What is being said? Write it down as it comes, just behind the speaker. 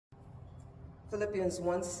Philippians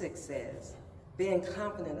 1:6 says, being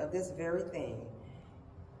confident of this very thing,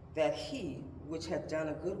 that he which hath done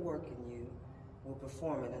a good work in you will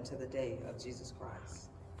perform it unto the day of Jesus Christ.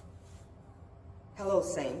 Hello,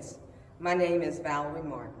 saints. My name is Valerie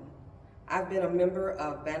Martin. I've been a member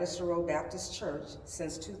of Bannister Road Baptist Church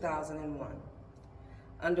since 2001.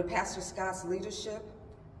 Under Pastor Scott's leadership,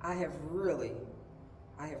 I have really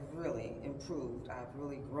improved. I've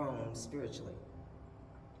really grown spiritually.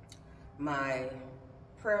 My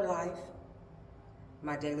prayer life,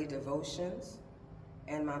 my daily devotions,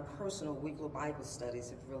 and my personal weekly Bible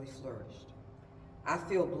studies have really flourished. I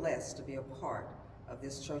feel blessed to be a part of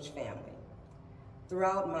this church family.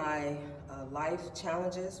 Throughout my life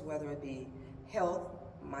challenges, whether it be health,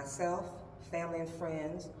 myself, family and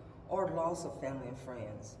friends, or loss of family and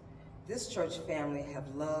friends, this church family have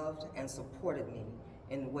loved and supported me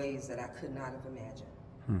in ways that I could not have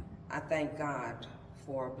imagined. I thank God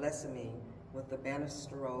for blessing me with the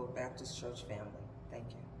Bannister Road Baptist Church family. Thank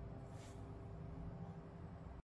you.